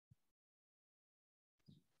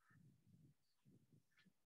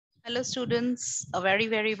Hello students, a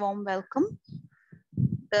very warm welcome.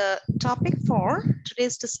 The topic for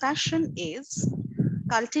today's discussion is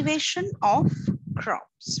cultivation of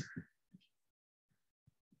crops.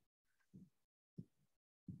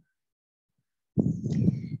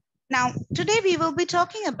 Now, today we will be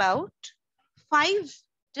talking about 5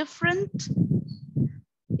 different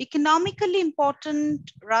economically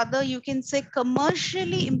important, rather you can say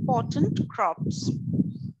commercially important crops.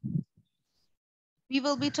 We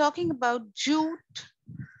will be talking about jute,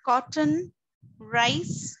 cotton,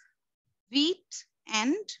 rice, wheat,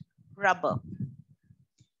 and rubber.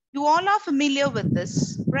 You all are familiar with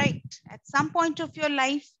this, right? At some point of your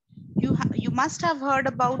life, you must have heard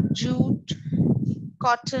about jute,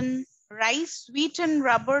 cotton, rice, wheat, and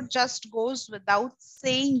rubber. Just goes without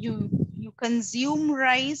saying. You consume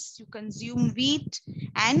rice, you consume wheat,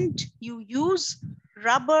 and you use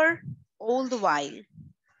rubber all the while.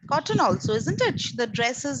 Cotton also, isn't it? The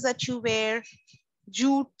dresses that you wear,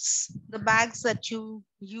 jutes, the bags that you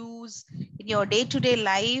use in your day-to-day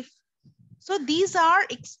life. So these are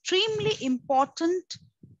extremely important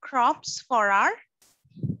crops for our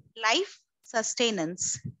life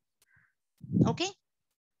sustenance. Okay.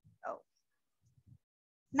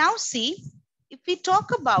 Now see, if we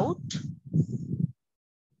talk about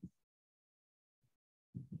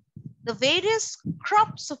the various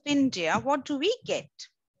crops of India, what do we get?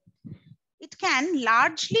 It can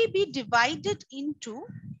largely be divided into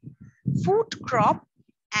food crop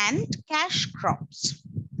and cash crops,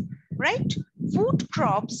 right? Food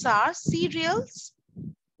crops are cereals,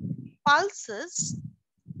 pulses,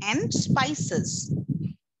 and spices.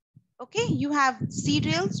 Okay, you have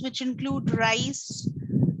cereals which include rice,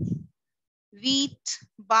 wheat,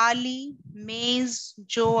 barley, maize,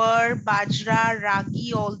 jowar, bajra,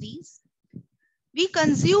 ragi, all these. We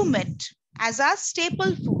consume it as our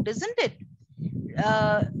staple food, isn't it?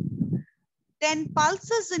 Then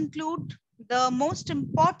pulses include the most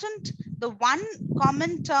important, the one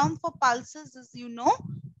common term for pulses is, you know,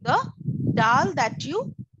 the dal that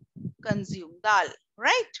you consume, dal,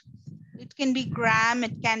 right? It can be gram,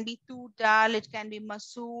 it can be tur dal, it can be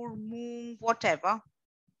masoor, moong, whatever,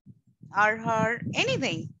 arhar,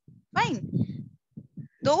 anything, fine.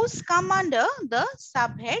 Those come under the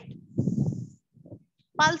subhead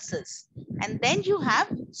pulses. And then you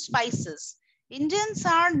have spices. Indians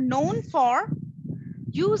are known for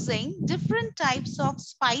using different types of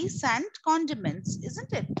spice and condiments,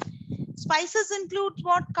 isn't it? Spices include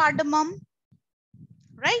what? Cardamom,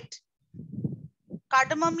 right?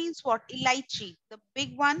 Cardamom means what? Elaichi, the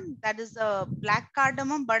big one, that is a black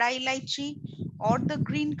cardamom, bada elaichi, or the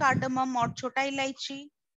green cardamom or chota elaichi.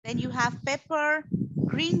 Then you have pepper,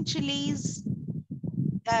 green chilies,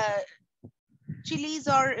 chilies,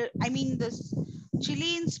 or I mean this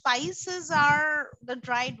chili and spices are the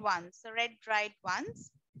dried ones, the red dried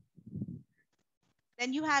ones.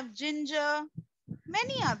 Then you have ginger,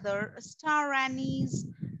 many other star anise,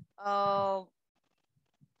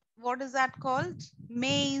 what is that called?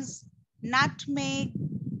 Maize, nutmeg,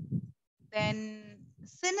 then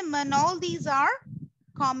cinnamon, all these are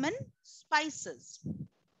common spices.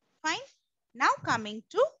 Fine. Now coming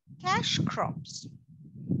to cash crops.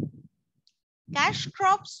 Cash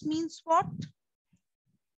crops means what?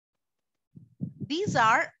 These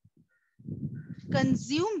are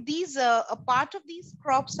consumed, a part of these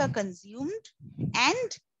crops are consumed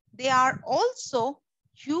and they are also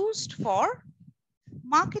used for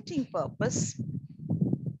marketing purpose.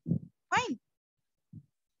 Fine.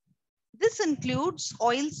 This includes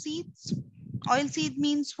oil seeds. Oil seed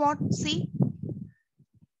means what? See,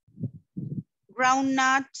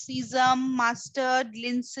 groundnut, sesame, mustard,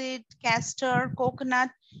 linseed, castor, coconut.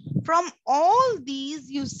 From all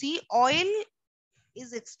these, you see oil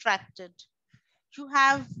is extracted. You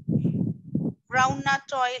have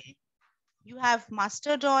groundnut oil, you have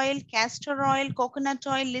mustard oil, castor oil, coconut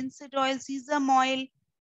oil, linseed oil, sesame oil.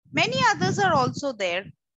 Many others are also there.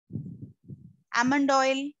 Almond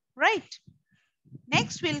oil, right?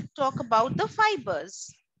 Next, we'll talk about the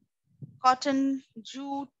fibers. Cotton,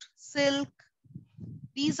 jute, silk.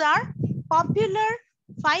 These are popular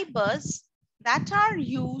fibers that are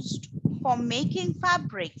used for making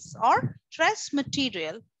fabrics or dress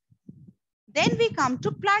material. Then we come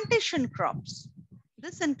to plantation crops.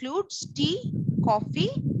 This includes tea,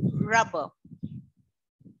 coffee, rubber.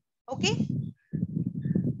 Okay.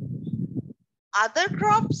 Other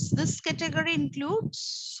crops, this category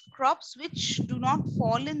includes crops which do not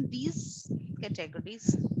fall in these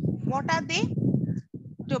categories. What are they?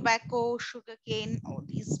 Tobacco, sugarcane, all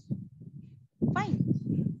these. Fine.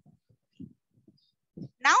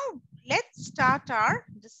 Now let's start our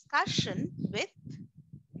discussion with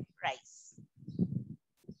rice.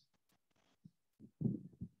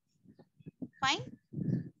 Fine.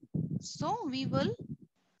 So we will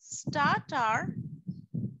start our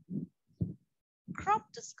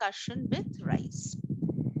crop discussion with rice.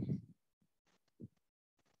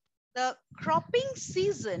 The cropping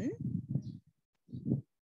season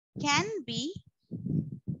can be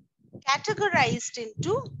categorized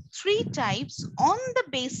into three types on the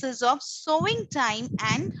basis of sowing time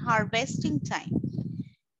and harvesting time.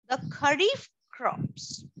 The Kharif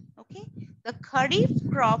crops, okay? The Kharif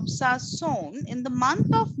crops are sown in the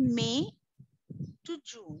month of May to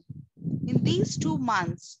June. In these 2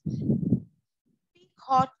 months, peak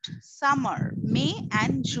hot summer, May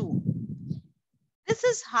and June. This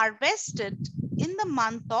is harvested in the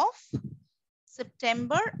month of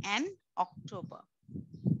September and October.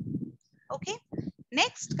 Okay,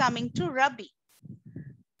 next coming to Rabi.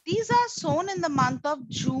 These are sown in the month of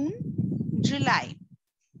June, July,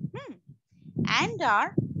 and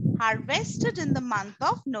are harvested in the month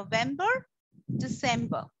of November,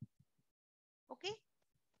 December. Okay,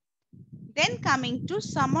 then coming to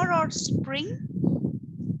summer or spring,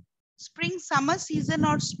 summer season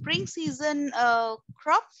or spring season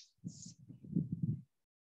crops.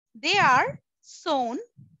 They are sown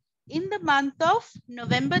in the month of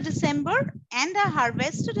November, December, and are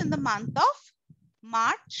harvested in the month of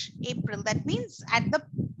March, April. That means at the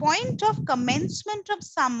point of commencement of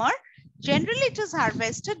summer, generally it is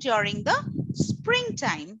harvested during the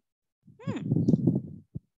springtime.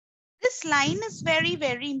 This line is very,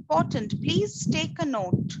 very important. Please take a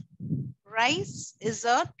note. Rice is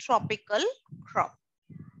a tropical crop.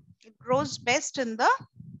 It grows best in the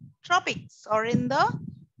tropics or in the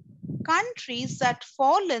countries that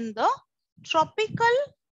fall in the tropical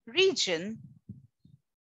region.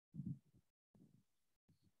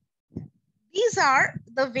 These are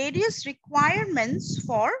the various requirements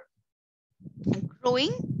for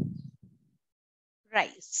growing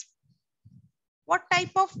rice. What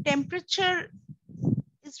type of temperature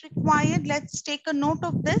is required? Let's take a note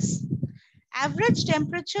of this. Average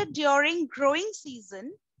temperature during growing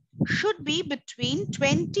season should be between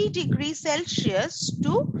 20 degrees Celsius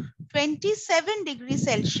to 27 degrees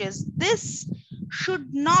Celsius. This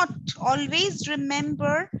should not, always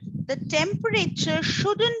remember, the temperature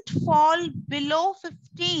shouldn't fall below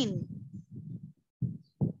 15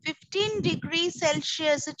 degrees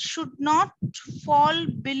Celsius. It should not fall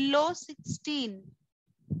below 16.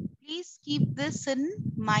 Please keep this in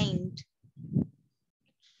mind. It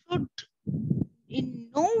should in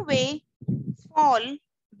no way fall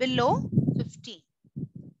below 15.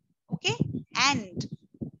 Okay, and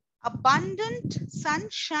abundant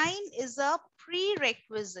sunshine is a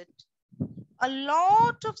prerequisite. A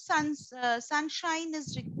lot of sunshine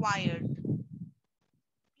is required.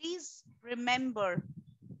 Please remember,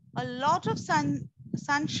 a lot of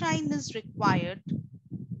sunshine is required.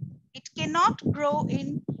 It cannot grow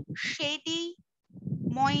in shady,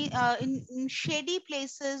 in shady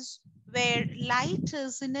places where light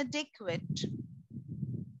is inadequate.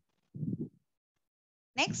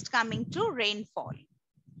 Next, coming to rainfall.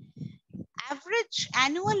 Average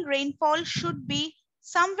annual rainfall should be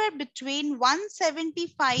somewhere between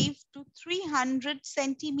 175 to 300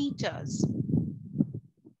 centimeters.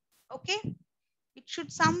 Okay, it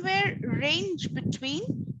should somewhere range between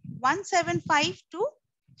 175 to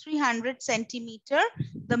 300 centimeter.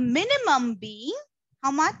 The minimum being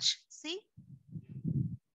how much? See,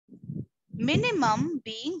 minimum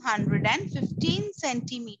being 115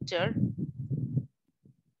 centimeter.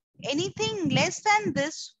 Anything less than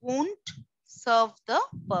this won't serve the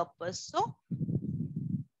purpose. So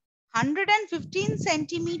 115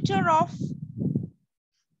 centimeter of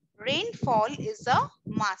rainfall is a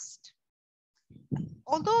must.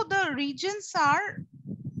 Although the regions are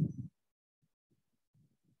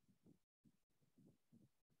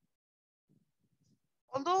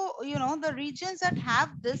the regions that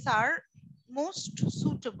have this are most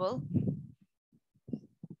suitable.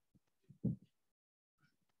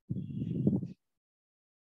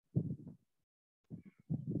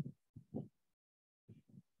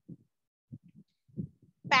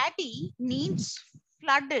 Paddy needs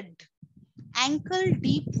flooded, ankle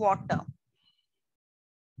deep water.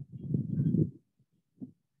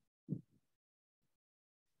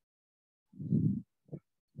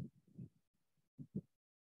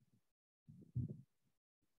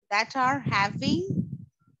 That are having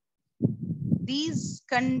these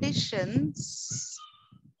conditions.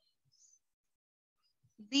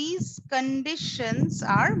 These conditions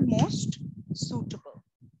are most suitable.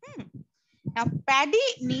 Now, paddy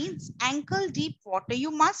needs ankle deep water.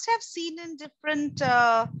 You must have seen in different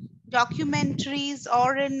documentaries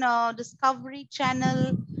or in Discovery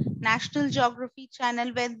Channel, National Geography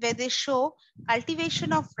Channel, where they show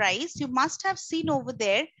cultivation of rice, you must have seen over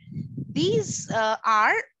there. These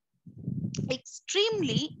are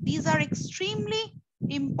extremely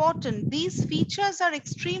important. These features are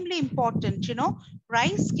extremely important. You know,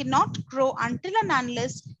 rice cannot grow until and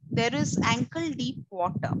unless there is ankle deep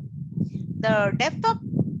water. The depth of,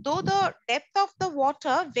 though the depth of the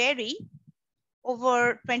water vary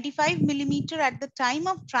over 25 millimeter at the time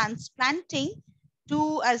of transplanting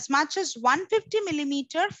to as much as 150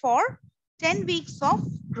 millimeter for 10 weeks of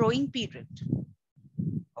growing period.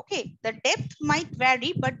 Okay, the depth might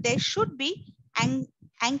vary, but there should be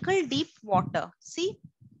ankle deep water. See,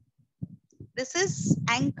 this is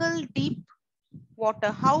ankle deep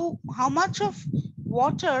water. How much of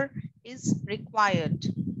water is required?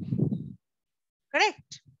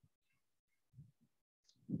 Correct.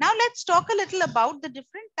 Now let's talk a little about the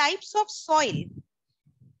different types of soil.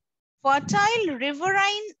 Fertile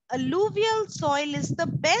riverine alluvial soil is the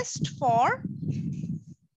best for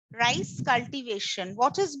rice cultivation.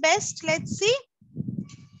 What is best? Let's see.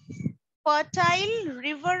 Fertile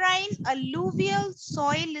riverine alluvial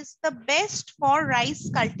soil is the best for rice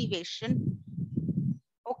cultivation.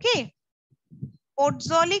 Okay.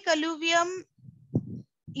 Podzolic alluvium,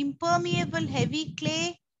 impermeable heavy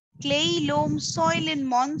clay, clayey loam soil in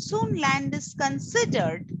monsoon land is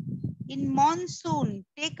considered. In monsoon,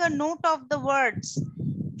 take a note of the words.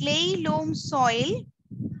 Clayey loam soil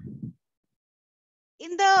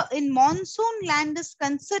in monsoon land is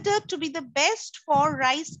considered to be the best for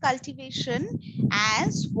rice cultivation,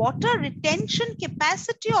 as water retention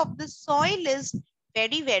capacity of the soil is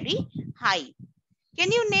very, very high.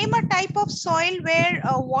 Can you name a type of soil where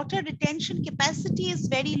water retention capacity is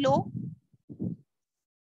very low?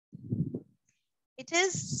 It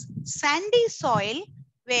is sandy soil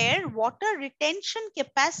where water retention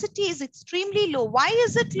capacity is extremely low. Why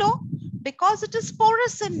is it low? Because it is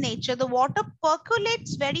porous in nature. The water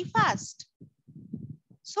percolates very fast.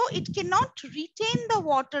 So it cannot retain the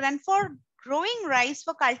water. And for growing rice,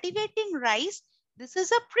 for cultivating rice, this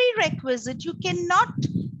is a prerequisite. You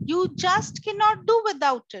just cannot do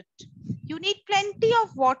without it. You need plenty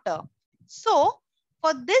of water. So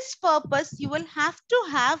for this purpose, you will have to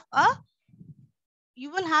have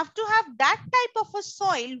that type of a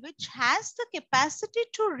soil which has the capacity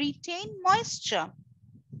to retain moisture.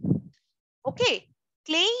 Okay,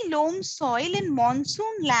 clayey loam soil in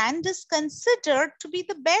monsoon land is considered to be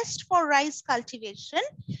the best for rice cultivation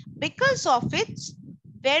because of its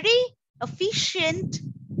very efficient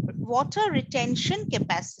water retention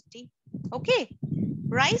capacity. Okay,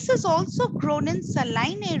 rice is also grown in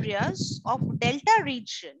saline areas of delta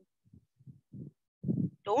region.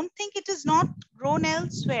 Don't think it is not grown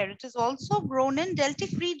elsewhere. It is also grown in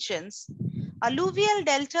deltic regions. Alluvial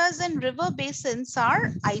deltas and river basins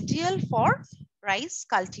are ideal for rice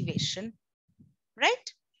cultivation,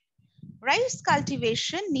 right? Rice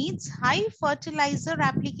cultivation needs high fertilizer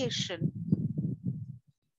application.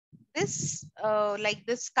 This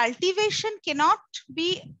cultivation cannot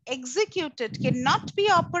be executed, cannot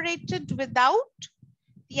be operated without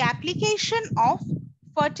the application of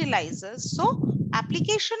fertilizers. So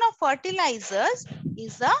application of fertilizers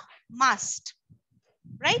is a must,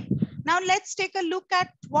 right? Now let's take a look at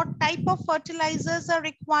what type of fertilizers are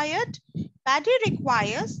required. Paddy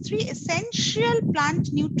requires 3 essential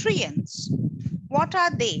plant nutrients. What are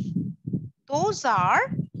they? Those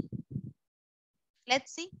are,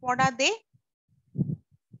 let's see, what are they?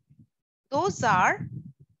 Those are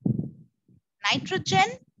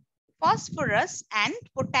nitrogen, phosphorus, and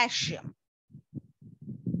potassium.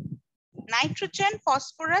 Nitrogen,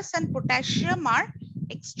 phosphorus, and potassium are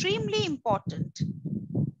extremely important.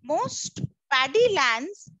 Most paddy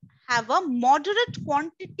lands have a moderate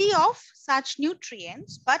quantity of such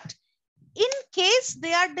nutrients, but in case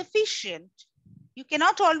they are deficient, you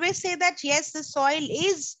cannot always say that, yes, the soil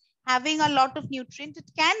is having a lot of nutrient,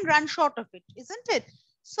 it can run short of it, isn't it?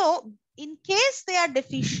 So in case they are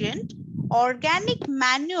deficient, organic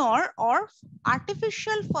manure or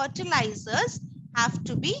artificial fertilizers have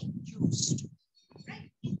to be used.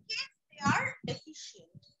 Right? In case they are deficient,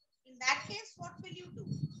 in that case, what will you do?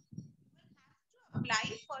 You will have to apply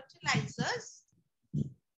fertilizers.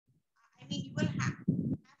 You will have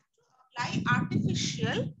to apply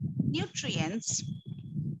artificial nutrients,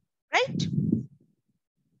 right?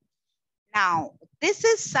 Now, this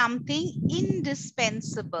is something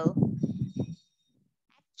indispensable.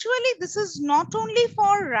 Actually, this is not only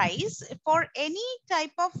for rice, for any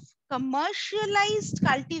type of commercialized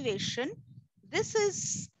cultivation, this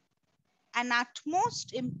is an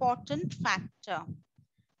utmost important factor.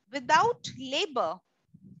 Without labor,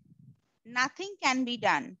 nothing can be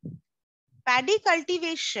done. Paddy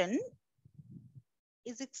cultivation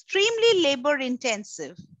is extremely labor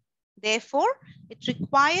intensive. Therefore, it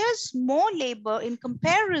requires more labor in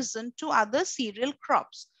comparison to other cereal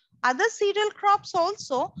crops. Other cereal crops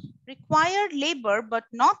also require labor, but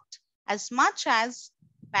not as much as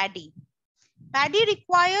paddy. Paddy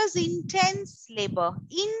requires intense labor,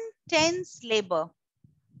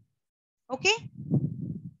 Okay?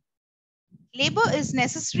 Labor is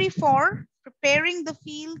necessary for preparing the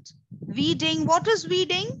field, weeding. What is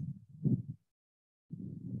weeding?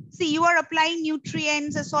 See, you are applying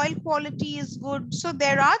nutrients, the soil quality is good. So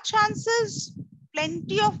there are chances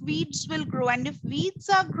plenty of weeds will grow. And if weeds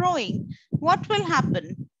are growing, what will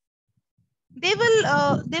happen? They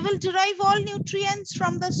will derive all nutrients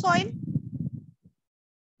from the soil,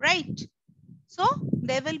 right? So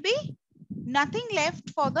there will be nothing left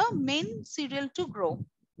for the main cereal to grow.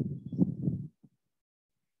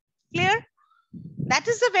 Clear? That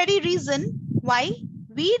is the very reason why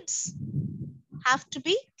weeds have to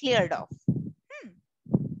be cleared off.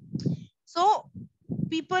 So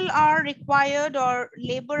people are required, or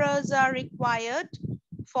laborers are required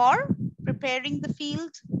for preparing the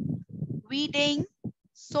field, weeding,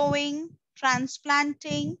 sowing,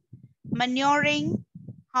 transplanting, manuring,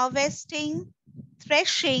 harvesting,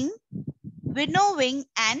 threshing, winnowing,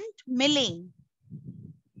 and milling.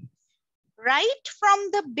 Right from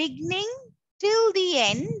the beginning till the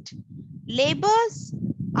end, labors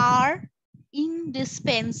are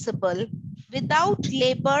indispensable. Without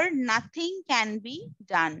labor, nothing can be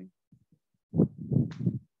done.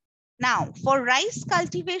 Now, for rice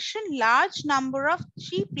cultivation, large number of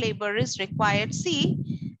cheap labor is required. See,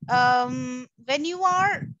 when you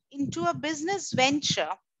are into a business venture,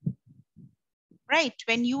 right?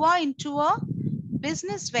 When you are into a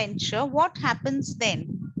business venture, what happens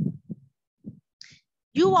then?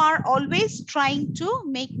 You are always trying to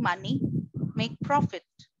make money, make profit.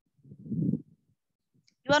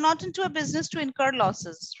 You are not into a business to incur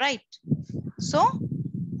losses, right? So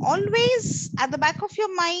always at the back of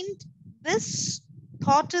your mind, this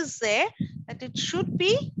thought is there that it should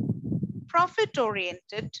be profit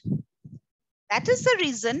oriented. That is the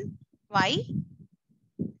reason why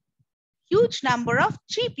huge number of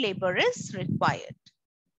cheap labor is required.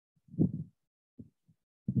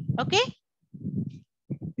 Okay.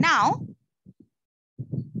 Now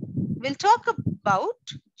we'll talk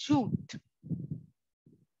about jute.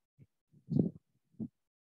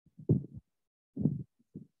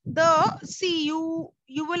 See, you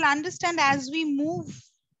will understand as we move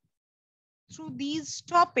through these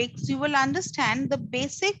topics, you will understand the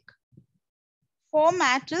basic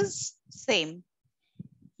format is same.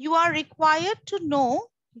 You are required to know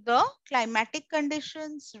the climatic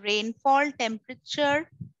conditions, rainfall, temperature,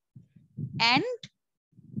 and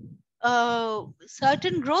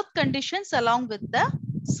certain growth conditions along with the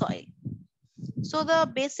soil. So the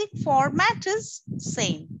basic format is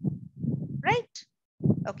same, right?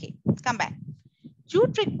 Okay, let's come back.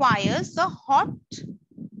 Jute requires a hot,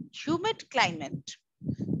 humid climate.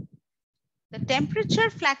 The temperature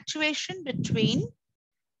fluctuation between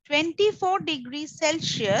 24 degrees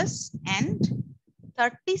Celsius and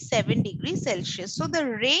 37 degrees Celsius. So the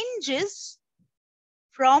range is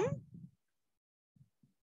from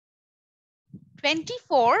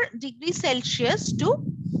 24 degrees Celsius to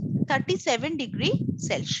 37 degrees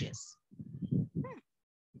Celsius.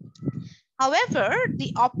 However,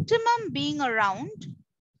 the optimum being around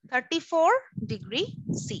 34 degrees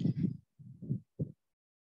C.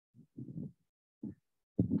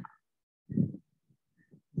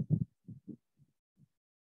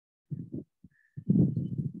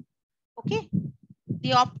 Okay,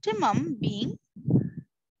 the optimum being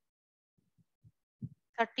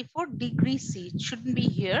 34 degrees C. It shouldn't be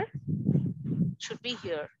here. It should be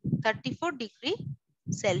here. 34 degrees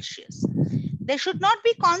Celsius. There should not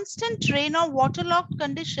be constant rain or waterlogged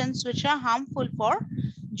conditions which are harmful for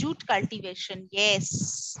jute cultivation.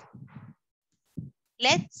 Yes.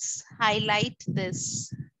 Let's highlight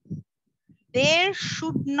this. There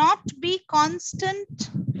should not be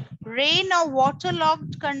constant rain or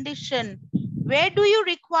waterlogged condition. Where do you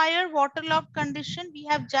require waterlogged condition? We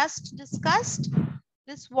have just discussed.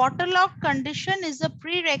 This waterlogged condition is a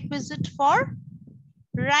prerequisite for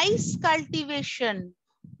rice cultivation.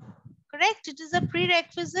 Correct? It is a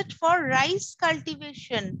prerequisite for rice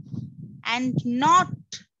cultivation and not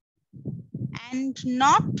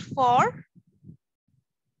for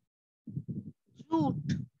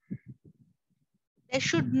jute. There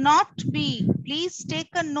should not be, please take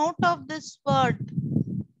a note of this word.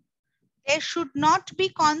 There should not be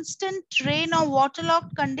constant rain or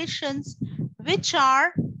waterlogged conditions which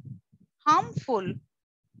are harmful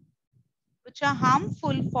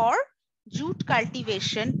for jute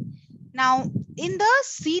cultivation. Now, in the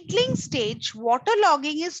seedling stage,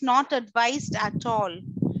 waterlogging is not advised at all.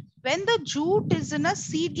 When the jute is in a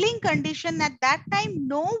seedling condition, at that time,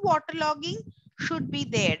 no waterlogging should be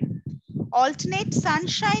there. Alternate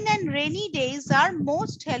sunshine and rainy days are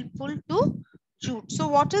most helpful to jute. So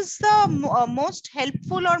what is the most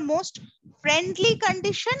helpful or most friendly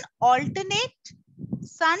condition? Alternate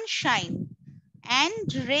sunshine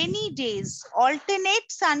and rainy days. Alternate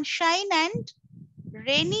sunshine and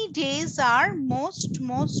rainy days are most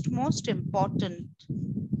important,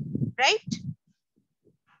 right?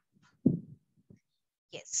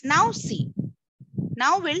 Yes, now see.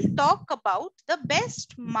 Now we'll talk about the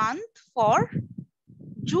best month for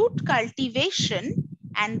jute cultivation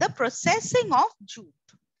and the processing of jute.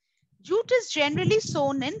 Jute is generally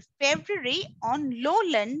sown in February on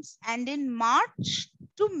lowlands and in March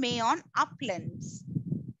to May on uplands.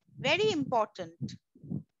 Very important.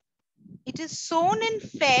 It is sown in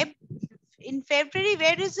February.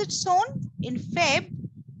 Where is it sown? In Feb,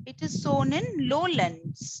 it is sown in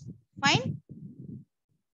lowlands. Fine.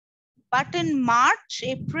 But in March,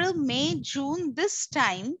 April, May, June, this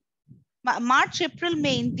time, March, April,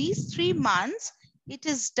 May, in these 3 months, it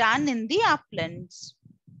is done in the uplands.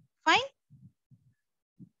 Fine.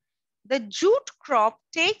 The jute crop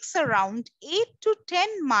takes around 8 to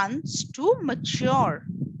 10 months to mature.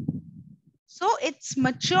 So its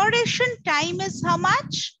maturation time is how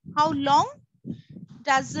much? How long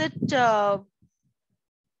does it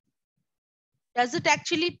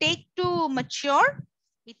actually take to mature?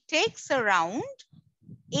 It takes around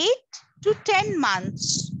 8 to 10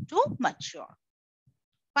 months to mature.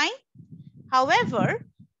 Fine. However,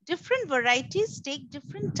 different varieties take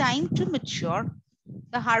different time to mature.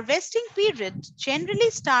 The harvesting period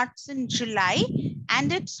generally starts in July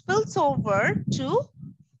and it spills over to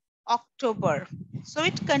October. So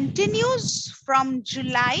it continues from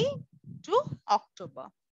July to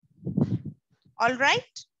October. All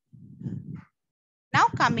right. Now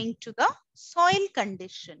coming to the soil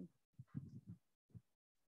condition.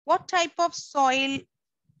 What type of soil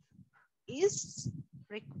is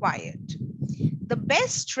required? The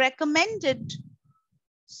best recommended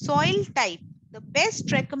soil type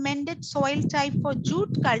for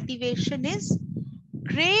jute cultivation is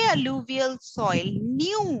gray alluvial soil,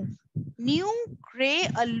 new gray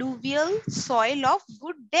alluvial soil of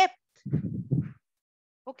good depth.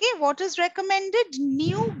 Okay, what is recommended?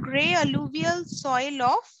 New gray alluvial soil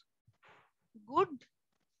of good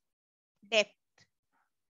depth.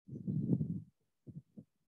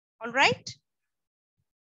 All right.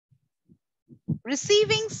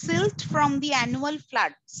 Receiving silt from the annual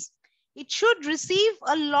floods. It should receive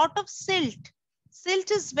a lot of silt.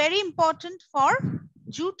 Silt is very important for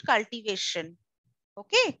jute cultivation.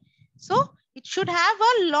 Okay, so it should have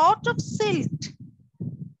a lot of silt.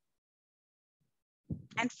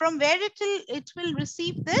 And from where it will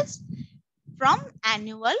receive this? From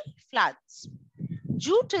annual floods.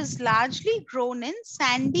 Jute is largely grown in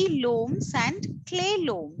sandy loams and clay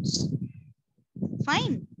loams.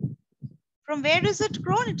 Fine. From where is it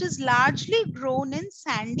grown? It is largely grown in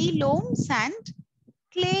sandy loams and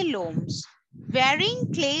clay loams.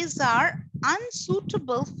 Varying clays are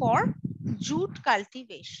unsuitable for jute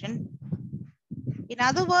cultivation. In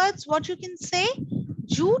other words, what you can say,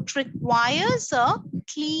 jute requires a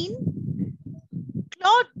clean,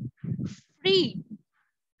 clod-free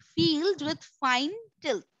field with fine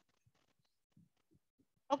till.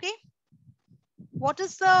 Okay. What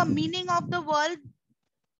is the meaning of the word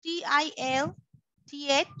T-I-L-T-H?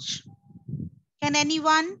 Can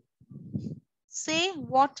anyone say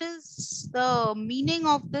what is the meaning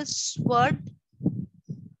of this word?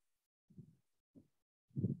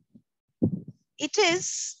 It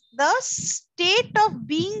is the state of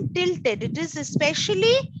being tilted. It is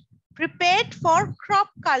especially prepared for crop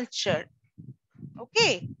culture.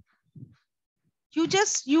 Okay.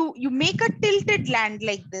 You make a tilted land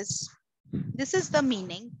like this. This is the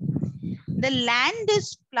meaning. The land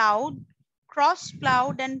is plowed,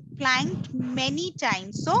 cross-plowed and planked many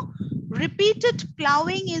times. So repeated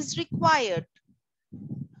plowing is required.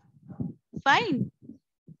 Fine.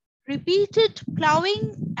 Repeated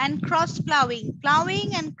plowing and cross-plowing,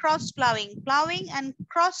 plowing and cross-plowing, plowing and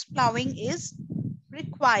cross-plowing is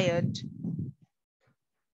required.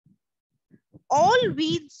 All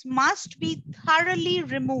weeds must be thoroughly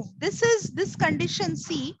removed. This condition,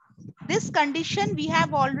 see, this condition we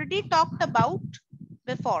have already talked about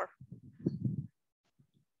before,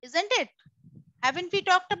 isn't it? Haven't we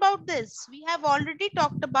talked about this? We have already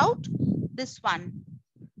talked about this one.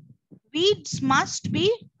 Weeds must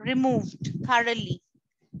be removed thoroughly.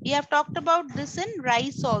 We have talked about this in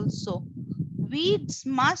rice also. Weeds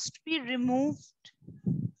must be removed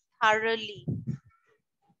thoroughly,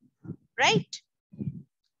 right?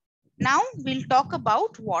 Now we'll talk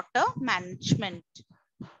about water management.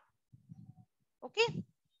 Okay,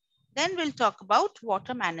 then we'll talk about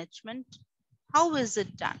water management. How is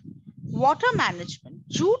it done? Water management.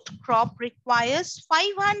 Jute crop requires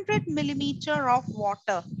 500 millimeter of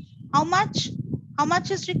water. How much? How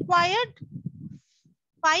much is required?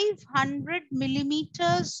 500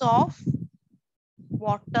 millimeters of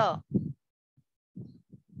water,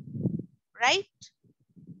 right?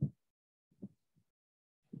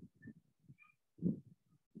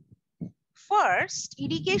 First,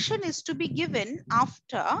 irrigation is to be given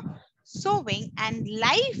after sowing and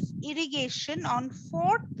live irrigation on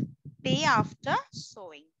 4th day after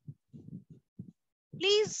sowing.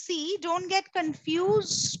 Please see, don't get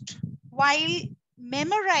confused while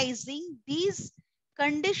memorizing these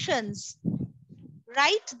conditions.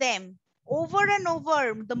 Write them over and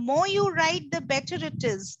over. The more you write, the better it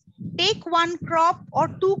is. Take one crop or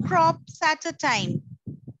two crops at a time.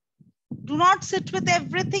 Do not sit with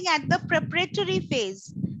everything at the preparatory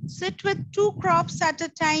phase. Sit with two crops at a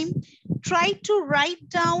time. Try to write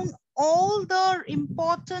down all the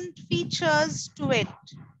important features to it.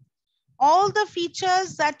 All the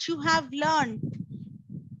features that you have learned.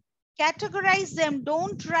 Categorize them.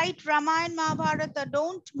 Don't write Ramayana Mahabharata.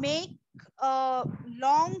 Don't make a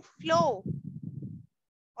long flow.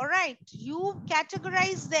 All right, you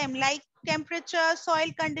categorize them like temperature,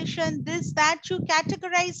 soil condition, this, that, you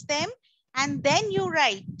categorize them and then you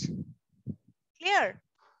write. Clear?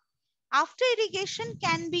 After irrigation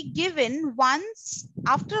can be given once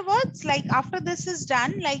afterwards, like after this is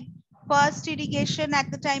done, like first irrigation at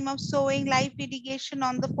the time of sowing, live irrigation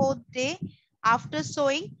on the 4th day after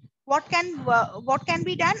sowing. What can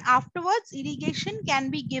be done afterwards? Irrigation can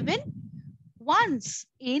be given once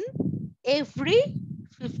in every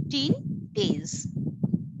 15 days.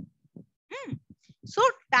 So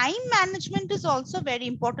time management is also very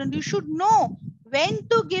important. You should know when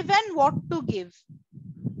to give and what to give.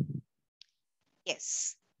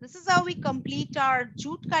 Yes, this is how we complete our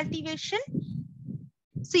jute cultivation.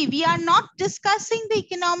 See, we are not discussing the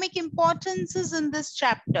economic importances in this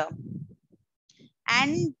chapter.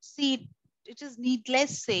 And see, it is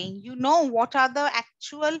needless saying, you know what are the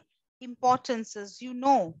actual importances, you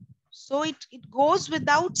know. So it goes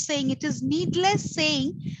without saying, it is needless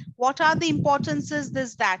saying what are the importances,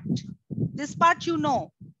 this, that. This part you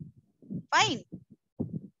know. Fine.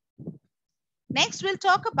 Next, we'll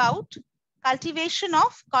talk about cultivation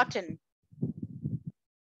of cotton.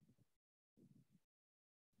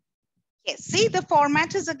 Yes, see the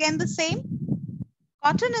format is again the same.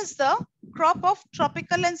 Cotton is the crop of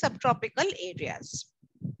tropical and subtropical areas.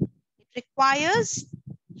 It requires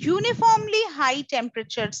uniformly high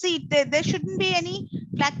temperature. See, there shouldn't be any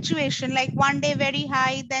fluctuation, like one day very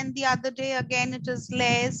high, then the other day again it is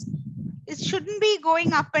less. It shouldn't be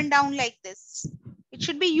going up and down like this. It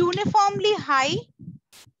should be uniformly high,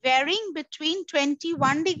 varying between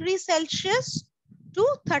 21 degrees Celsius to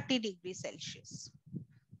 30 degrees Celsius.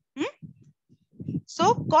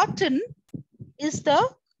 So cotton is the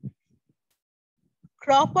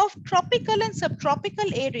crop of tropical and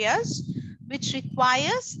subtropical areas which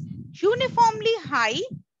requires uniformly high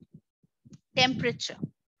temperature.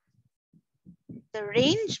 The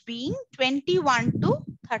range being 21 to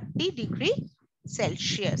 30 degrees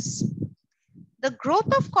Celsius. The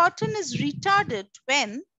growth of cotton is retarded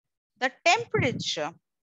when the temperature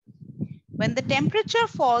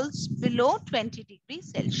falls below 20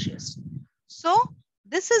 degrees Celsius. So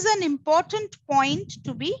this is an important point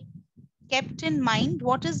to be kept in mind.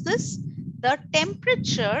 What is this? The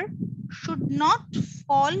temperature should not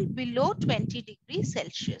fall below 20 degrees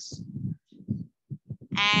Celsius.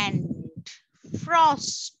 And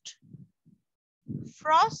frost.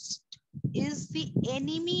 Frost is the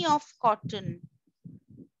enemy of cotton.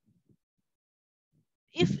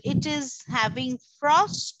 If it is having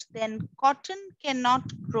frost, then cotton cannot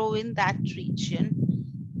grow in that region.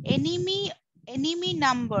 Enemy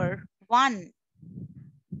number 1.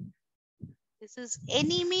 This is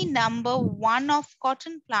enemy number 1 of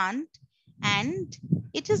cotton plant, and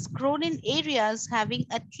it is grown in areas having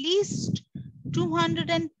at least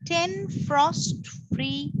 210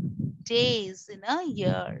 frost-free days in a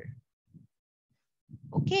year.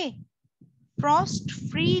 Okay,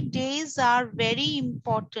 frost-free days are very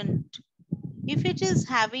important. If it is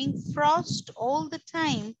having frost all the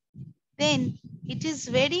time, then it is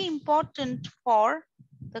very important for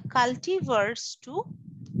the cultivars to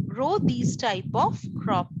grow these type of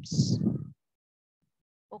crops.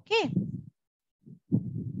 Okay.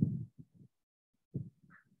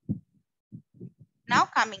 Now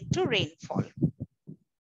coming to rainfall.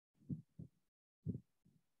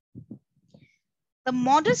 The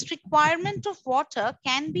modest requirement of water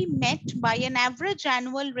can be met by an average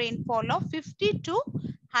annual rainfall of 50 to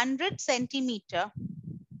 100 centimeter.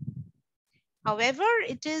 However,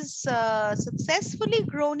 it is successfully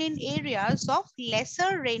grown in areas of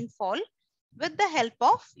lesser rainfall with the help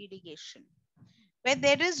of irrigation. Where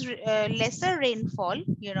there is lesser rainfall,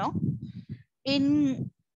 you know,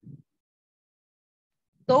 in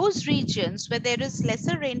those regions where there is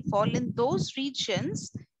lesser rainfall, in those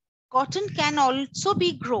regions, cotton can also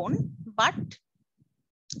be grown, but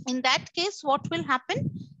in that case, what will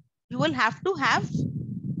happen? You will have to have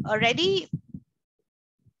a ready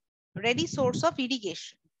source of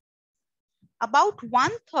irrigation. About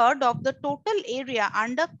 1/3 of the total area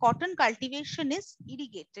under cotton cultivation is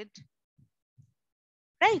irrigated.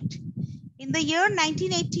 Right? In the year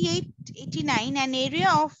 1988-89, an area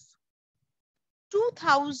of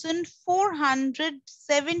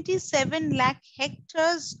 2,477 lakh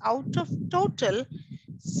hectares out of total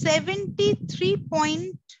 73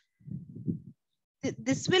 point.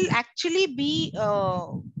 This will actually be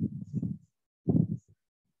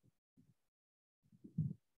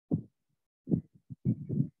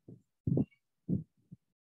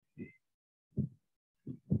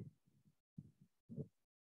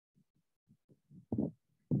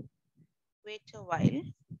wait a while.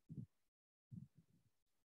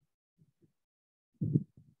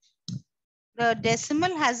 The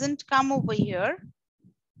decimal hasn't come over here.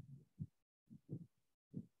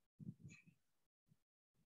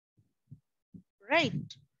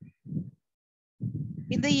 Right.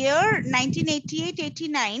 In the year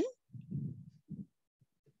 1988-89,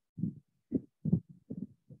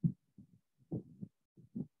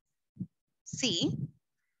 see,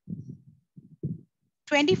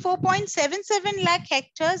 24.77 lakh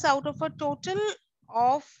hectares out of a total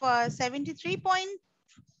of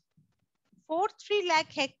 73.43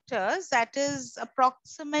 lakh hectares, that is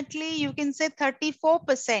approximately, you can say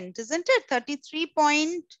 34%, isn't it?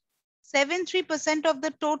 33.73% of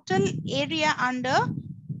the total area under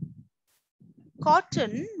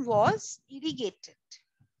cotton was irrigated.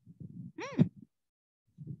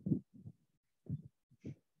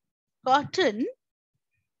 Cotton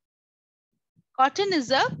is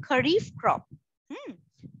a kharif crop,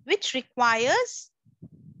 which requires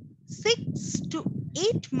 6 to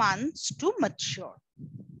 8 months to mature.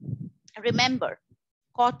 Remember,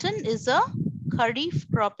 cotton is a kharif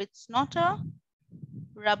crop. It's not a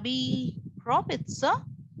rabi crop. It's a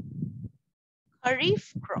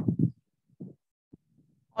kharif crop.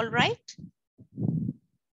 All right.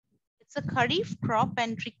 It's a kharif crop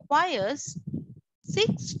and requires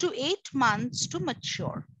 6 to 8 months to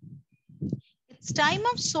mature. Its time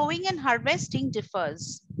of sowing and harvesting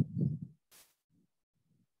differs.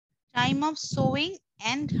 Time of sowing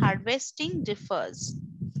and harvesting differs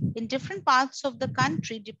in different parts of the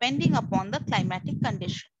country depending upon the climatic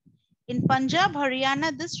condition. In Punjab,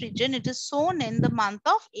 Haryana, this region, it is sown in the month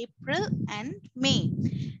of April and May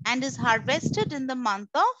and is harvested in the month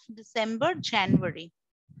of December, January.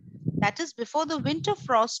 That is before the winter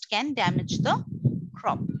frost can damage the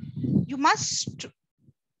crop. You must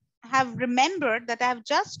have remembered that I have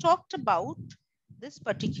just talked about this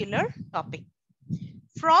particular topic.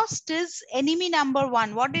 Frost is enemy number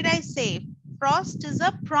one. What did I say? Frost is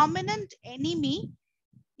a prominent enemy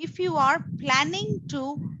if you are planning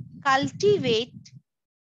to cultivate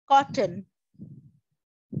cotton.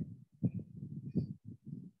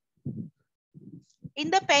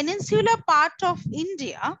 In the peninsular part of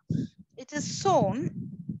India, it is sown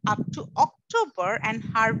up to October and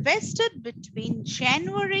harvested between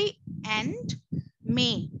January and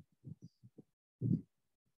May.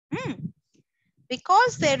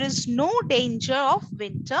 Because there is no danger of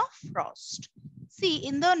winter frost. See,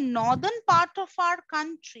 in the northern part of our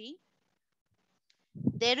country,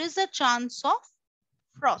 there is a chance of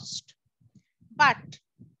frost. But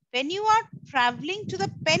when you are traveling to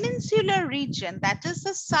the peninsular region, that is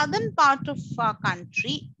the southern part of our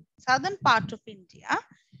country, southern part of India,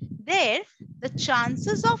 there the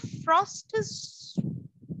chances of frost is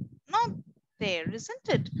not there, isn't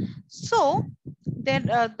it? So there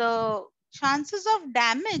the chances of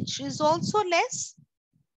damage is also less.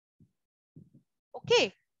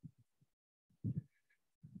 Okay.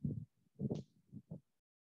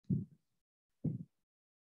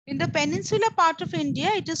 In the peninsular part of India,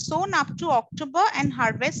 it is sown up to October and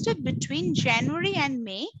harvested between January and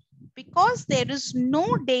May because there is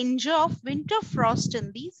no danger of winter frost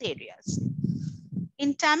in these areas.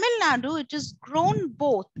 In Tamil Nadu, it is grown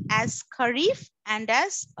both as Kharif and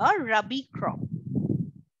as a Rabi crop.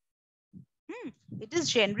 It is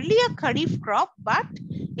generally a Kharif crop, but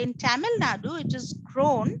in Tamil Nadu, it is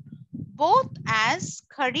grown both as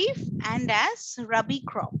Kharif and as Rabi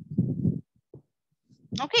crop.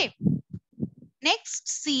 Okay. Next,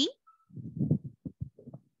 C.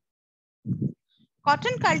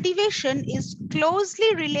 Cotton cultivation is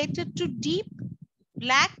closely related to deep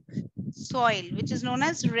black soil, which is known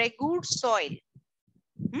as regur soil.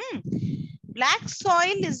 Black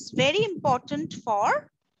soil is very important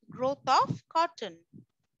for growth of cotton.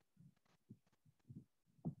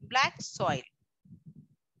 Black soil.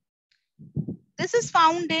 This is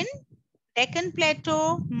found in Deccan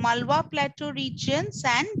Plateau, Malwa Plateau regions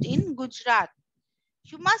and in Gujarat.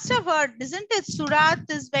 You must have heard, isn't it? Surat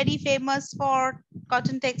is very famous for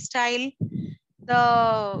cotton textile.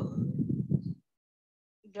 The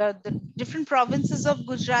different provinces of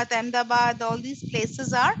Gujarat, Ahmedabad, all these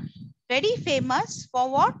places are very famous for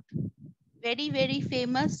what? Very, very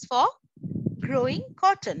famous for growing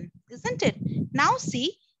cotton, isn't it? Now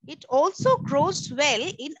see, it also grows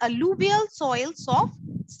well in alluvial soils of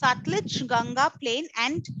Satluj Ganga plain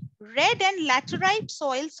and red and laterite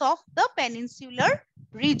soils of the peninsular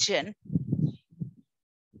region.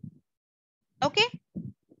 Okay.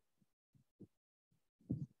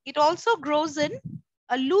 It also grows in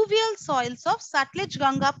alluvial soils of Satluj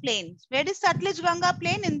Ganga plain. Where is Satluj Ganga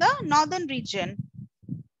plain? In the northern region.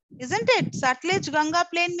 Isn't it? Satluj Ganga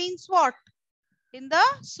plain means what? In the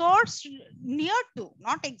source near to,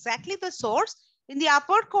 not exactly the source, in the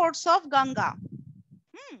upper course of Ganga.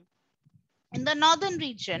 In the northern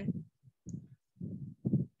region.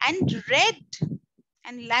 And red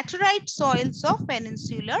and laterite soils of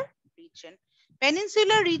peninsular region.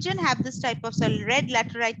 Peninsular region have this type of soil, red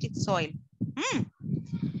lateritic soil.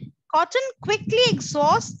 Cotton quickly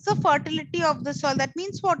exhausts the fertility of the soil. That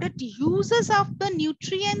means what? It uses up the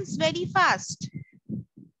nutrients very fast.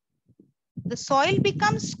 The soil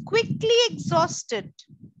becomes quickly exhausted.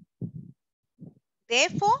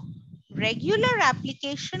 Therefore, regular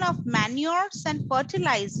application of manures and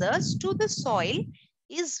fertilizers to the soil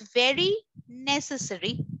is very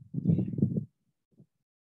necessary.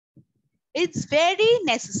 It's very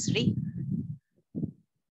necessary,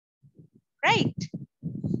 right?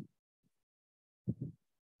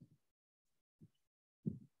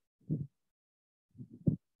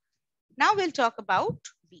 Now we'll talk about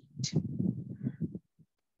wheat.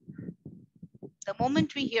 The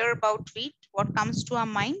moment we hear about wheat, what comes to our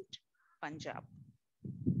mind? Punjab.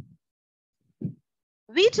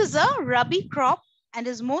 Wheat is a rabi crop and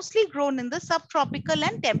is mostly grown in the subtropical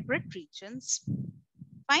and temperate regions.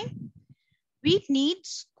 Fine. Wheat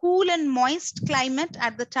needs cool and moist climate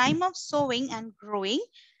at the time of sowing and growing,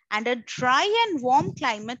 and a dry and warm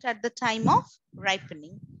climate at the time of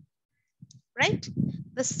ripening. Right?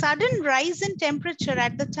 The sudden rise in temperature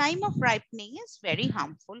at the time of ripening is very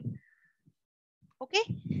harmful. Okay?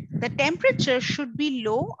 The temperature should be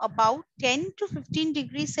low, about 10 to 15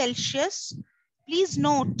 degrees Celsius. Please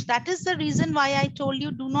note, that is the reason why I told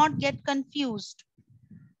you do not get confused.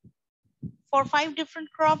 For 5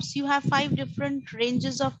 different crops, you have 5 different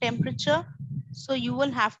ranges of temperature. So you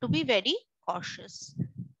will have to be very cautious.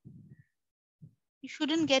 You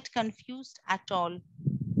shouldn't get confused at all.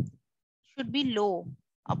 Should be low,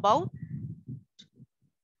 about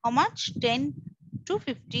how much? 10 to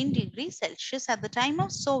 15 degrees Celsius at the time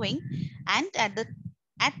of sowing, and at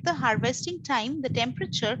the harvesting time, the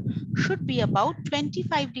temperature should be about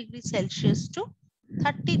 25 degrees Celsius to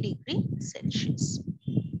 30 degrees Celsius.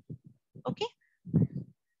 Okay.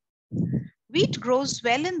 Wheat grows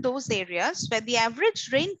well in those areas where the average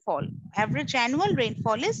annual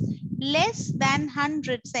rainfall is less than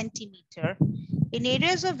 100 centimeter. In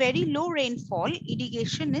areas of very low rainfall,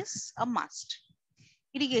 irrigation is a must.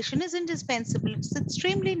 Irrigation is indispensable. It's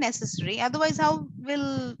extremely necessary. Otherwise, how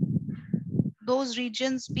will those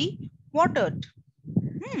regions be watered?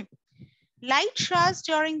 Light showers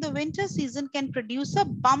during the winter season can produce a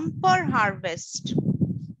bumper harvest.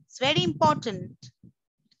 It's very important.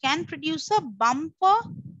 It can produce a bumper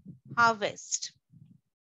harvest.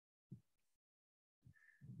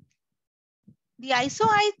 The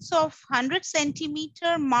isoheights of 100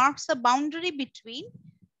 centimeter marks a boundary between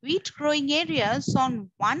wheat growing areas on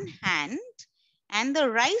one hand and the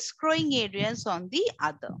rice growing areas on the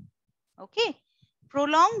other. Okay.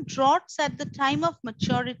 Prolonged droughts at the time of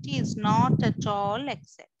maturity is not at all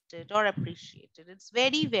acceptable. respected or appreciated. It's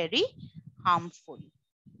very, very harmful.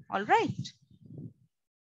 All right.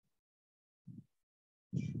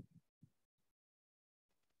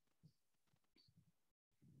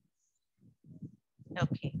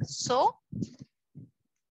 Okay, so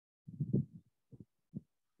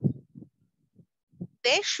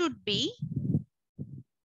there should be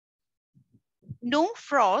no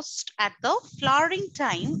frost at the flowering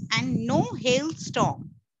time and no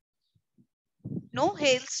hailstorm. No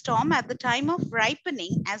hailstorm at the time of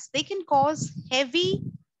ripening, as they can cause heavy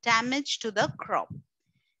damage to the crop.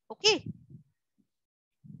 Okay.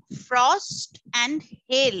 Frost and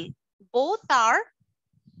hail both are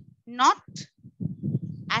not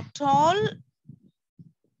at all,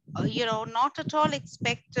 not at all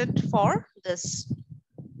expected for this.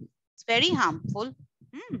 It's very harmful.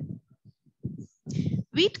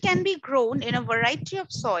 Wheat can be grown in a variety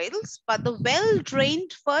of soils, but the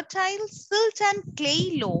well-drained, fertile silt and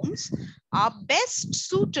clay loams are best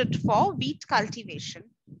suited for wheat cultivation.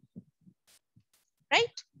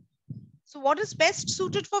 Right? So what is best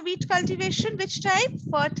suited for wheat cultivation? Which type?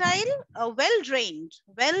 Fertile, well-drained.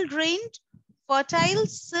 Well-drained, fertile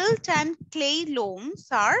silt and clay loams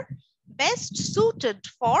are best suited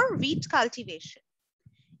for wheat cultivation.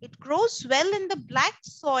 It grows well in the black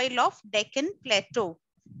soil of Deccan Plateau.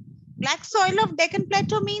 Black soil of Deccan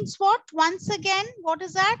Plateau means what? Once again, what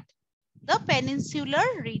is that? The peninsular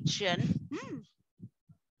region.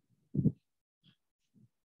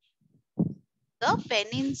 The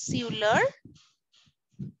peninsular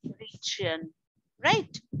region,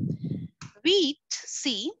 right? Wheat,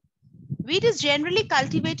 see, wheat is generally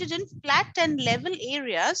cultivated in flat and level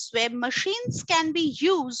areas where machines can be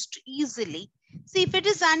used easily. See, if it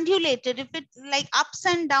is undulated, if it like ups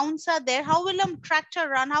and downs are there, how will a tractor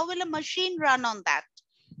run? How will a machine run on that?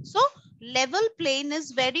 So level plain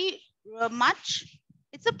is very much,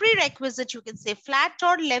 it's a prerequisite, you can say, flat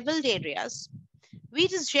or leveled areas.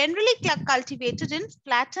 Wheat is generally cultivated in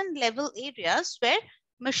flat and level areas where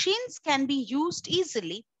machines can be used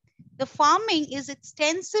easily. The farming is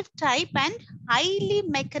extensive type and highly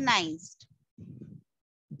mechanized.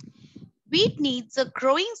 Wheat needs a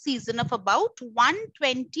growing season of about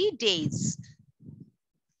 120 days.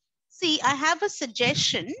 See, I have a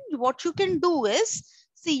suggestion. What you can do is,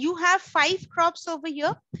 see, you have 5 crops over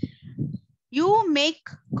here. You make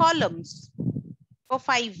columns for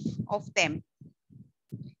 5 of them.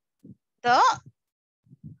 The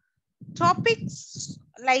topics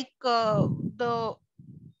like there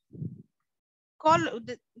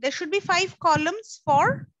should be 5 columns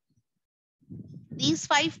for these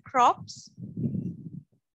 5 crops.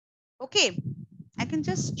 Okay, I can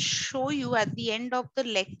just show you at the end of the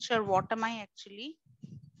lecture what am I actually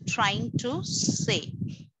trying to say.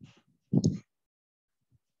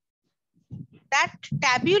 That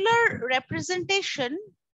tabular representation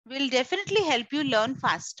will definitely help you learn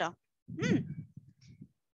faster.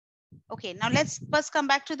 Okay, now let's first come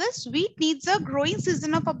back to this. Wheat needs a growing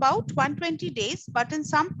season of about 120 days, but in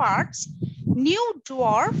some parts, new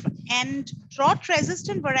dwarf and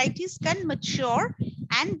drought-resistant varieties can mature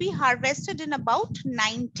and be harvested in about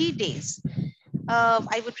 90 days.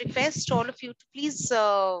 I would request all of you to please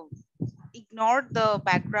ignore the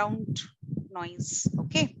background noise,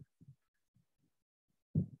 okay?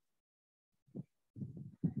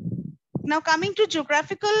 Now coming to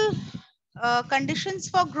geographical conditions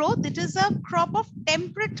for growth, it is a crop of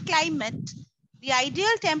temperate climate. The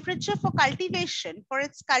ideal temperature for cultivation, for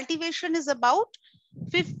its cultivation is about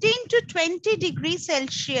 15 to 20 degrees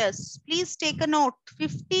Celsius. Please take a note,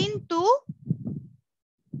 15 to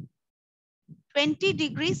 20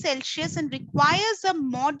 degrees Celsius, and requires a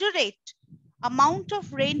moderate amount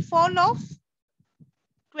of rainfall of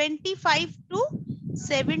 25 to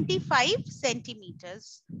 75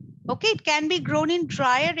 centimeters. Okay, it can be grown in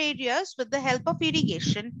drier areas with the help of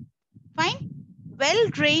irrigation. Fine.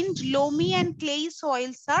 Well-drained loamy and clay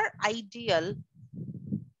soils are ideal.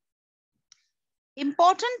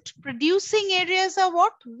 Important producing areas are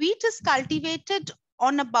what? Wheat is cultivated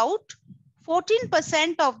on about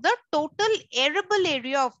 14% of the total arable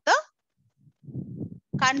area of the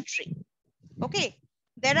country. Okay.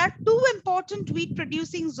 There are 2 important wheat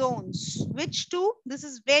producing zones. Which 2? This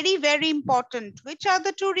is very, very important. Which are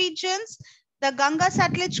the 2 regions? The Ganga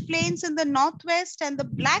Satluj plains in the northwest and the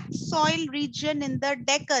black soil region in the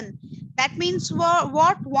Deccan. That means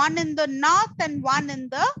what? One in the north and one in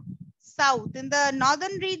the south. In the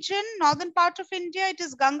northern region, northern part of India, it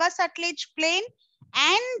is Ganga Satluj plain.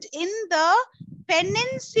 And in the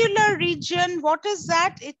peninsular region, what is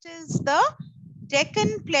that? It is the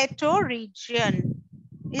Deccan Plateau region.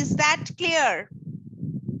 Is that clear?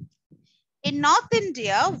 In North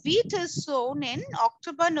India, wheat is sown in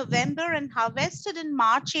October, November and harvested in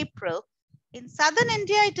March, April. In Southern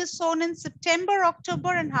India, it is sown in September, October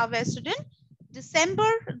and harvested in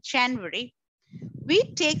December, January.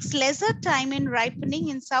 Wheat takes lesser time in ripening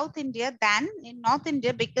in South India than in North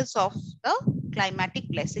India because of the climatic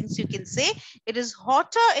blessings. You can say it is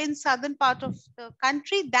hotter in southern part of the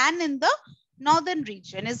country than in the northern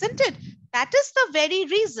region, isn't it? That is the very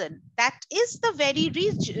reason. That is the very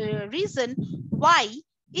reason why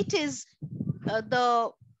it is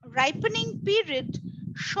the ripening period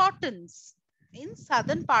shortens in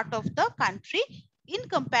southern part of the country in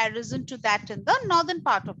comparison to that in the northern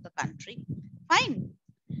part of the country. Fine.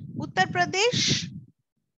 Uttar Pradesh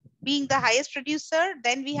being the highest producer.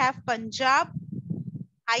 Then we have Punjab,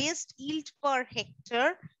 highest yield per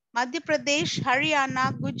hectare. Madhya Pradesh,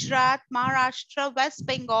 Haryana, Gujarat, Maharashtra, West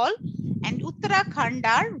Bengal, and Uttarakhand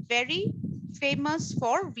are very famous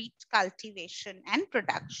for wheat cultivation and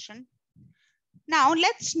production. Now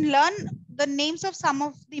let's learn the names of some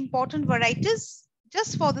of the important varieties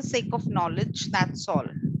just for the sake of knowledge. That's all.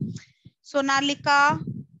 Sonalika,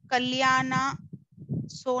 Kalyana,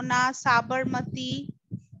 Sona, Sabarmati,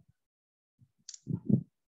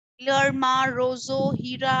 Lerma, Rozo,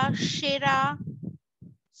 Hira, Shera,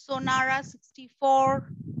 Sonara 64.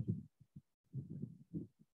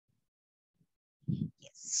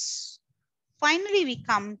 Yes. Finally, we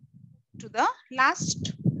come to the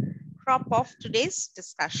last crop of today's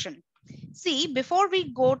discussion. See, before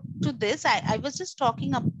we go to this, I was just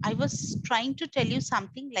talking, I was trying to tell you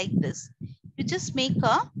something like this. You just make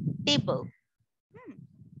a table.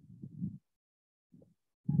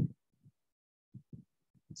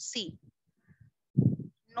 See,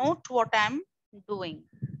 note what I'm doing.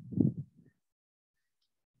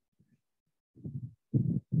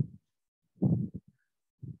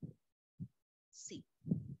 See.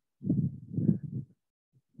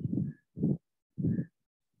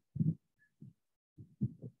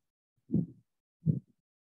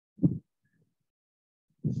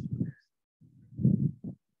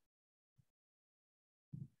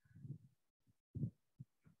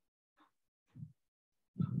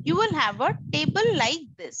 You will have a table like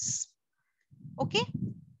this. Okay.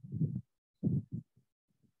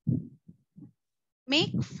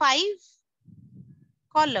 Make 5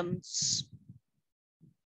 columns.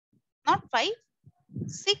 Not 5,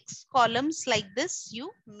 6 columns like this you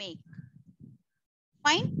make.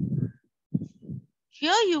 Fine.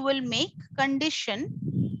 Here you will make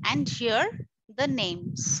condition and here the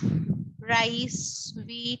names. Rice,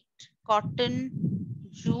 wheat, cotton,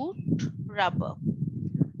 jute, rubber.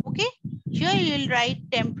 Okay. Here you will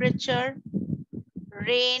write temperature,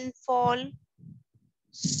 rainfall,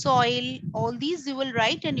 soil, all these you will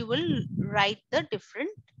write and you will write the different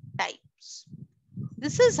types.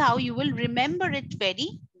 This is how you will remember it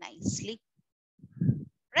very nicely.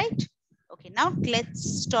 Right? Okay, now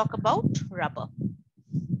let's talk about rubber.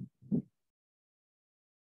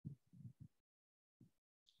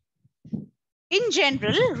 In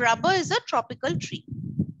general, rubber is a tropical tree.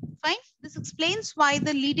 Fine. This explains why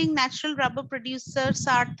the leading natural rubber producers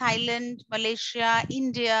are Thailand, Malaysia,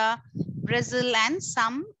 India, Brazil, and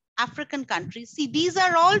some African countries. See, these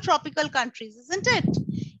are all tropical countries, isn't it?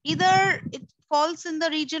 Either it falls in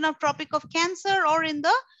the region of Tropic of Cancer or in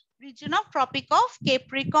the region of Tropic of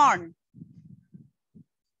Capricorn.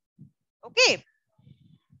 Okay.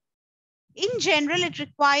 In general, it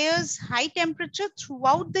requires high temperature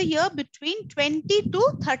throughout the year between 20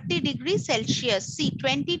 to 30 degrees Celsius. See,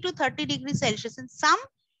 20 to 30 degrees Celsius. In some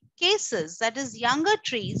cases, that is younger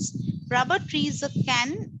trees, rubber trees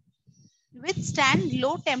can withstand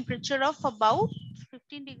low temperature of about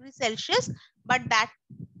 15 degrees Celsius, but that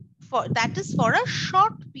is for a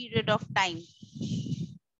short period of time.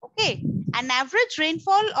 Okay, an average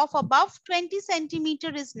rainfall of above 20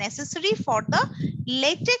 centimeter is necessary for the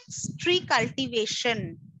latex tree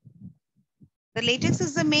cultivation. The latex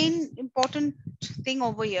is the main important thing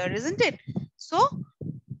over here, isn't it? So,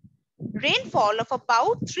 rainfall of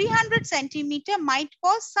about 300 centimeter might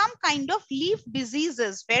cause some kind of leaf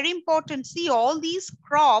diseases. Very important. See, all these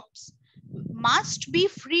crops must be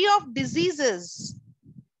free of diseases.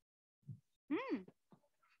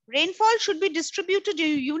 Rainfall should be distributed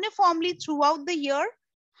uniformly throughout the year.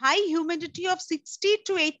 High humidity of 60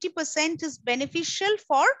 to 80% is beneficial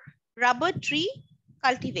for rubber tree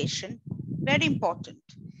cultivation. Very important.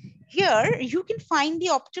 Here, you can find the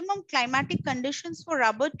optimum climatic conditions for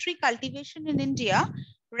rubber tree cultivation in India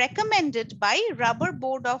recommended by Rubber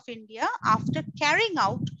Board of India after carrying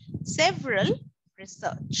out several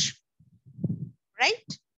research.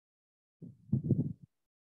 Right?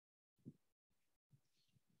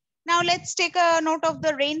 Now let's take a note of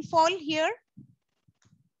the rainfall here.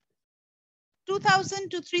 2000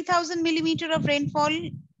 to 3000 millimeter of rainfall,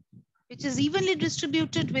 which is evenly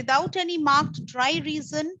distributed without any marked dry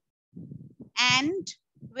region, and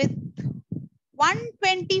with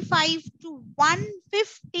 125 to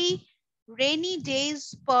 150 rainy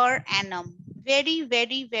days per annum. Very,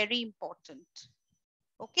 very, very important.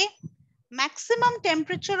 Okay. Maximum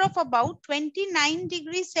temperature of about 29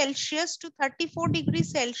 degrees Celsius to 34 degrees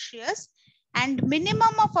Celsius and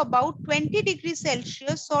minimum of about 20 degrees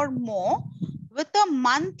Celsius or more, with a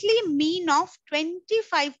monthly mean of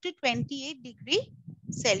 25 to 28 degrees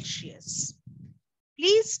Celsius.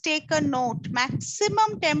 Please take a note,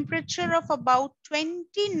 maximum temperature of about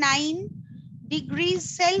 29 degrees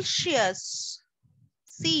Celsius.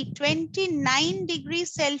 See, 29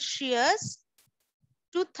 degrees Celsius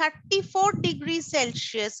to 34 degrees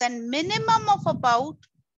Celsius and minimum of about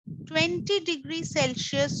 20 degrees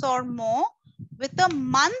Celsius or more, with a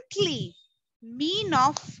monthly mean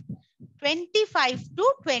of 25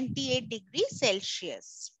 to 28 degrees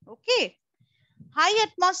Celsius. Okay. High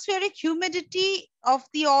atmospheric humidity of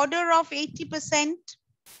the order of 80%.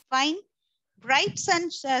 Fine. Bright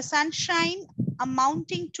sunshine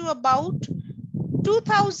amounting to about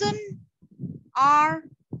 2000 hours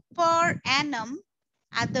per annum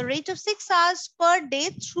at the rate of 6 hours per day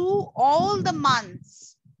through all the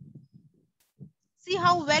months. See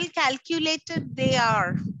how well calculated they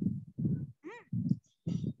are.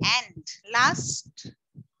 And last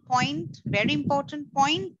point, very important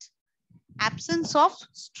point, absence of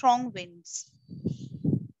strong winds.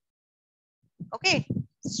 Okay,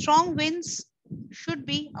 strong winds should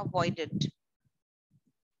be avoided.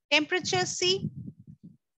 Temperature, see,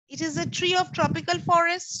 it is a tree of tropical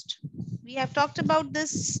forest. We have talked about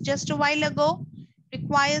this just a while ago.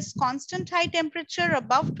 Requires constant high temperature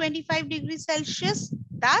above 25 degrees Celsius.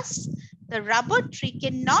 Thus, the rubber tree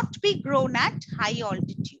cannot be grown at high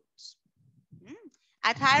altitudes.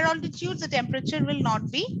 At higher altitudes, the temperature will not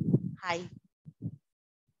be high.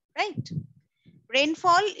 Right?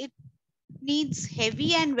 Rainfall, it needs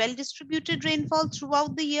heavy and well-distributed rainfall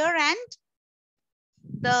throughout the year, and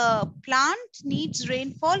the plant needs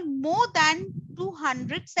rainfall more than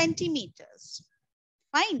 200 centimeters.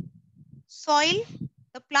 Fine. Soil,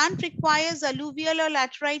 the plant requires alluvial or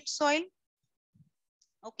laterite soil.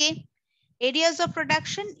 Okay. Areas of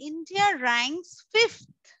production, India ranks 5th.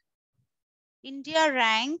 India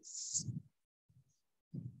ranks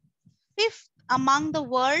 5th among the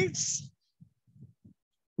world's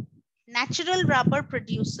natural rubber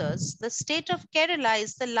producers. The state of Kerala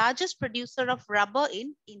is the largest producer of rubber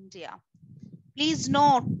in India. Please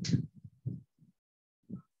note,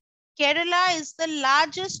 Kerala is the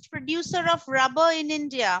largest producer of rubber in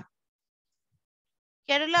India.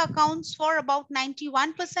 Kerala accounts for about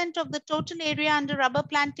 91% of the total area under rubber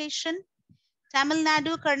plantation. Tamil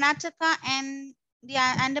Nadu, Karnataka, and the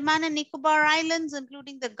Andaman and Nicobar Islands,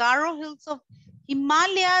 including the Garo Hills of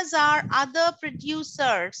Himalayas, are other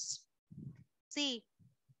producers. See,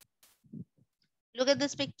 look at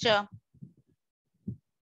this picture.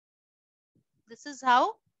 This is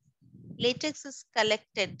how latex is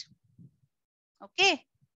collected. Okay.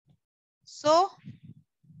 So,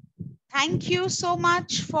 thank you so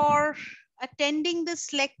much for attending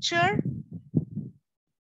this lecture.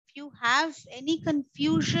 If you have any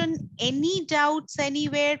confusion, any doubts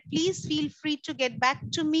anywhere, please feel free to get back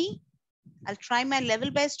to me. I'll try my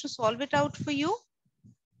level best to solve it out for you.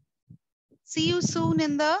 See you soon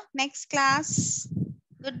in the next class.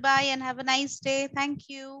 Goodbye and have a nice day. Thank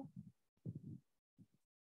you.